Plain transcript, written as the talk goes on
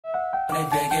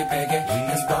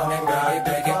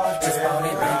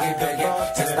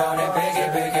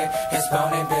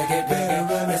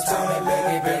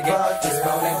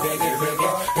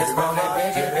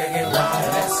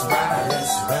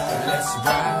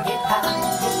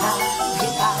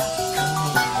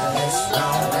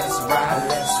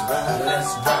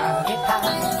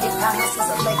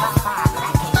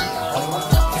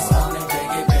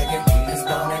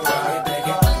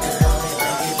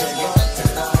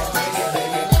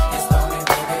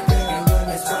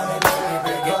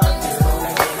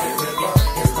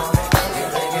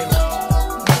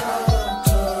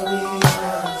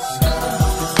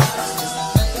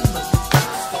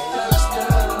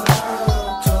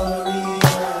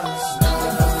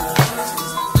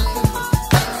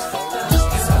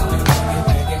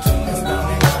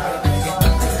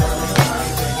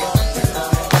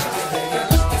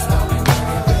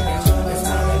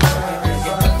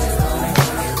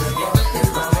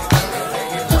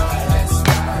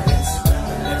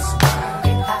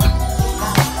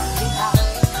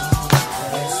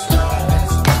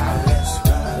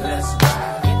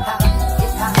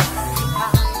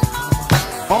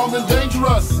Armed and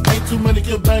dangerous, ain't too many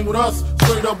can bang with us.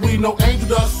 Straight up, we no angel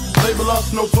dust. Label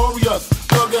us notorious.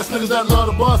 Thug ass niggas that love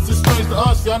the bus. It's strange to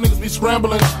us, y'all niggas be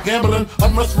scrambling, gambling.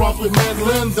 I'm restaurants with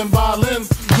mandolins and violins.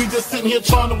 We just sitting here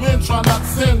trying to win, trying not to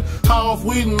sin. High off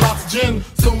weed and lots of gin.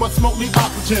 So much smoke, need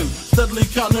oxygen. Steadily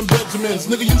counting them Benjamins.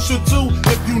 Nigga, you should too,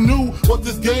 if you knew what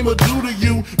this game would do to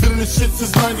you. Been in this shit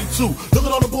since 92. Look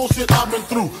at all the bullshit I've been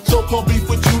through. So-called beef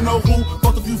with you know who.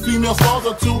 Fuck a few female stars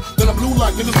or two. Then I'm blue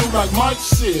like niggas blue like Mike.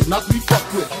 Shit, not to be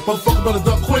fucked with. Motherfucker better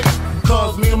duck quick.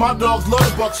 Cause me and my dogs love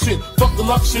the buck shit. Fuck the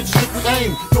luck shit, strictly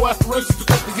aim. No aspirations to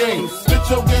cut the game. Spit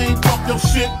your game, talk your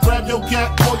shit. Grab your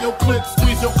gat, call your clip.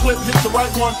 Squeeze your clip, hit the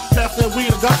right one. Pass that weed,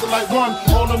 I got the like one.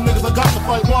 All them niggas, I got to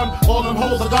fight one. All them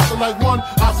hoes, I got to like one.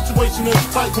 Our situation is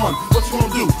a tight one. What you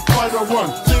gonna do? Fight or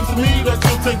run? Seems to me that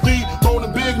you'll take B.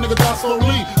 Rolling big, nigga, die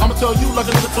slowly. I'ma tell you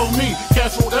like a nigga told me.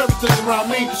 Cash roll everything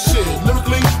around me. Shit,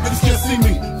 lyrically, niggas can't see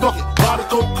me. Fuck it. Buy the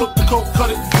coke, cook the coke, cut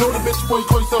it. Know the bitch before you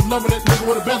call yourself loving it. Nigga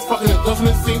with a Benz fucking it. Doesn't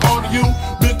it seem odd to you?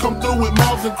 Big come through with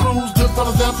mobs and crews. Just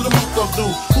fellas down to the moose of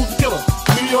dudes. Who's the killer?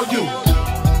 Me or you?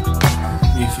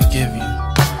 We forgive you,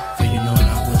 for you know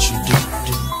not what you do.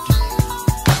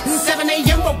 7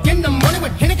 a.m. woke in the morning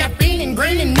with Henny, caffeine, and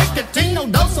green, and nicotine. No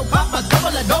dose, so pop a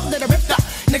couple of dope that I ripped up.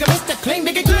 Nigga, Mr. Clean,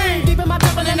 nigga clean. Deep in my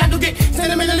temple, and I do get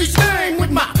sentimentally stained with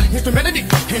my instrumentality.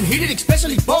 And heated,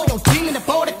 especially for your team in the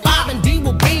 45. And D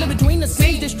will be in between the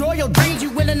scenes. Destroy your dreams, you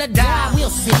willing to die, we'll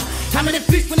see. How many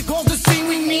feast when it calls the scene?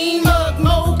 We mean mug,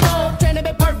 mo, trying to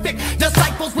be perfect.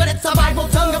 Disciples with it, survival,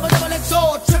 tongue of a double-edged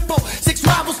sword. Triple, 6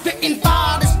 rivals spitting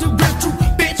fire. This the real true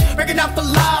bitch. Breaking out for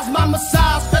lies, my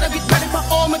massage. Better get ready for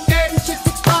Armageddon. Shit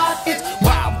expired, it's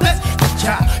wild. Bless the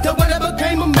child that when I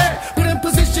became a man. Put in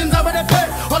positions I already played.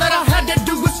 All that I had to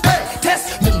do was stay.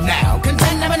 Test me now.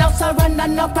 Contend, never know, surrender,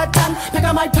 no pretend. Pick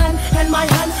up my pen and my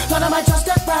hand. One of my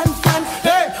trusted friend.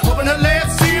 Hey, open the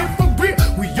last seal for real.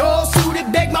 We all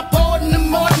suited, beg my pardon in the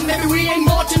morning. Maybe we ain't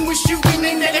marching, we shooting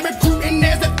in there. Every crew in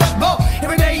there's the football.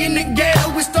 Every day in the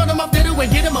ghetto, we start them off fiddle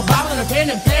and get them a bottle and a pen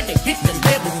and pad to hit the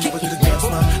level. Kick the devil.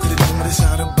 To the dome with a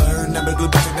shot of burn. Never go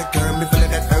back in the curve. Me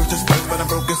feeling that urge just burst. But I'm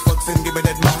broke as fuck and give me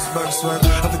that mouse burst swerve.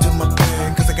 Up into my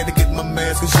pen, cause I gotta get my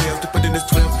mask and shells to put in this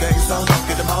 12 gauge sound off.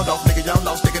 Get them all off, nigga, y'all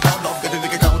lost, take it all off. Get a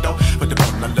nigga count off. But the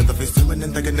bottom, I let the face doing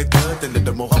and thinking the good. Then let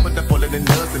the more up and the falling in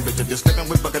nothing. Bitch, if you're sleeping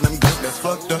with fucking, I'm good, that's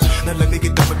fucked up. Now let me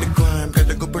get done with the crime.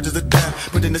 Gotta go purchase a dime.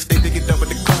 Put in the state to get done with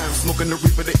the crime. Smoking the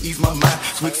reaper to ease my mind.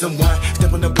 Swig some wine.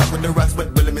 Step on the block with the rocks, but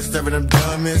really me staring them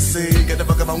dumb and see. Get the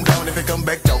fuck up on down if it come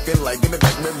back talking like give me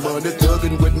back my money.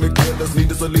 Thugging with me, killers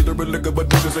need us a leader of liquor, but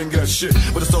niggas ain't got shit.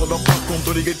 But it's all on pop on,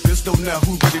 so they get pissed on now.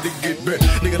 Who ready to get back?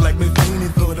 Nigga like me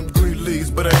feeling for them green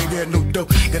leaves, but I ain't got no dope.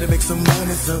 Gotta make some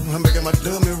money, so I'm making my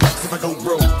dummy rocks if I go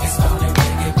broke. It's gonna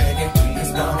big it, big it.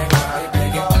 It's gonna big it,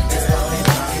 big it. It's gonna big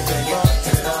it, big it.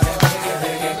 It's gonna big it,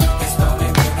 big it. It's gonna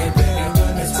big it, big it.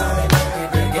 It's gonna big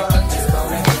it, big it. It's gonna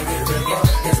big it, big it.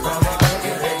 It's gonna big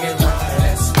it, big it.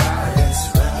 Let's ride, let's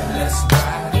ride, let's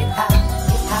ride. Hip hop,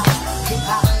 hip hop, hip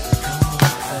hop.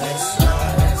 Let's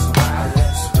ride, let's ride,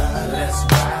 let's ride, let's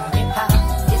ride. Hip hop,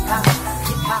 hip hop,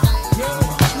 hip hop.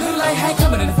 Little light high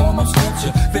coming in the form of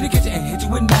scripture. Finna get you and hit you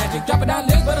with magic. Dropping down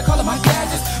links, but I call it my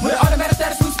gadgets. With an automatic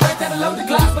status, who's spread that I load the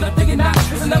glass, but I'm thinking now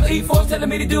it's another E4 telling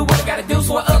me to do what I gotta do.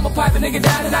 So I up my pipe and nigga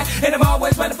down tonight. And I'm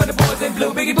always running for the boys in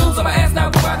blue. Biggie boots on my ass now,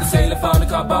 go out the sailor phone, the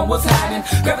carbone was hiding.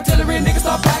 Grab artillery and niggas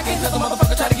start packing. Cause a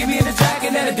motherfucker try to get me in the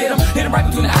jacket, and I did him. Hit him right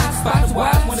between the eyes, spots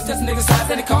wide. Wanna test a nigga's size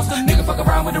and it cost a nigga fuck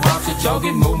around with the raw shit. Y'all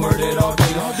get more murdered all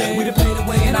day, all day. We done played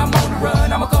away and I'm on the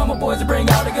run. I'ma call my boy boys to bring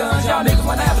all the guns. Y'all niggas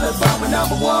wanna have a little fun with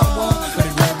number one.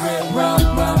 But